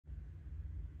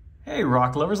Hey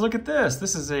rock lovers, look at this.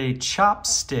 This is a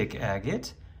Chopstick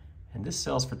Agate, and this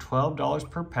sells for $12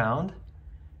 per pound.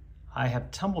 I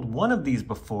have tumbled one of these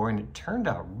before and it turned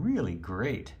out really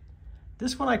great.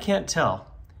 This one I can't tell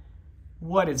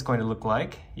what it's going to look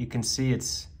like. You can see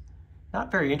it's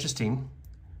not very interesting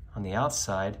on the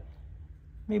outside.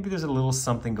 Maybe there's a little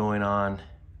something going on.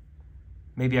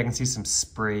 Maybe I can see some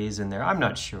sprays in there. I'm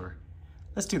not sure.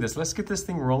 Let's do this. Let's get this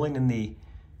thing rolling in the,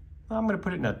 well, I'm going to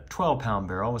put it in a 12-pound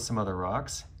barrel with some other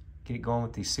rocks. Get it going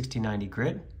with the 60-90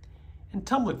 grit and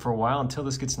tumble it for a while until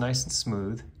this gets nice and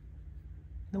smooth.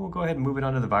 Then we'll go ahead and move it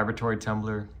onto the vibratory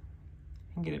tumbler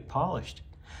and get it polished.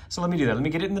 So let me do that. Let me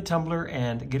get it in the tumbler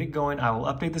and get it going. I will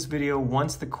update this video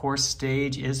once the course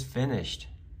stage is finished.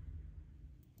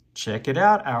 Check it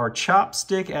out. Our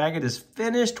Chopstick Agate is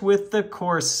finished with the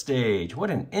course stage. What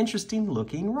an interesting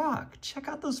looking rock. Check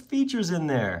out those features in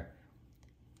there.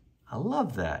 I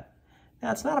love that.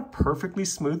 Now, it's not a perfectly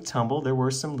smooth tumble. There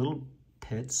were some little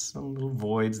pits, some little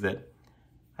voids that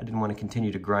I didn't want to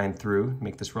continue to grind through,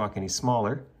 make this rock any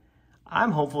smaller.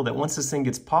 I'm hopeful that once this thing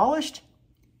gets polished,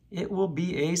 it will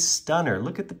be a stunner.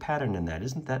 Look at the pattern in that.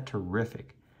 Isn't that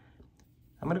terrific?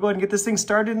 I'm going to go ahead and get this thing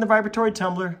started in the vibratory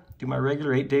tumbler, do my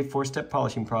regular 8-day 4-step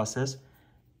polishing process,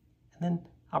 and then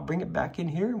I'll bring it back in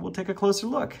here and we'll take a closer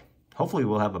look. Hopefully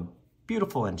we'll have a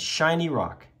beautiful and shiny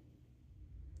rock.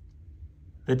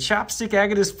 The Chopstick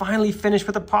Agate is finally finished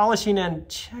with the polishing, and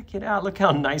check it out. Look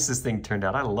how nice this thing turned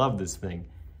out. I love this thing.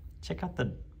 Check out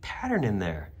the pattern in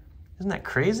there. Isn't that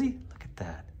crazy? Look at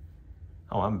that.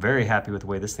 Oh, I'm very happy with the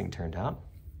way this thing turned out.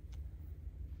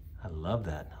 I love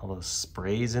that. All those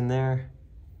sprays in there.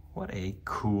 What a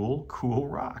cool, cool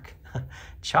rock.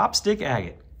 Chopstick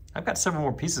Agate. I've got several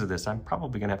more pieces of this. I'm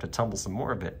probably gonna have to tumble some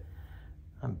more of it.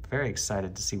 I'm very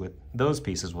excited to see what those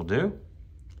pieces will do.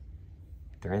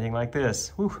 If they're anything like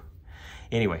this. Whew.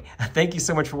 Anyway, thank you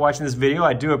so much for watching this video.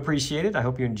 I do appreciate it. I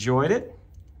hope you enjoyed it.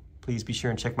 Please be sure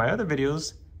and check my other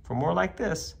videos for more like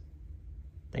this.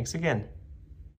 Thanks again.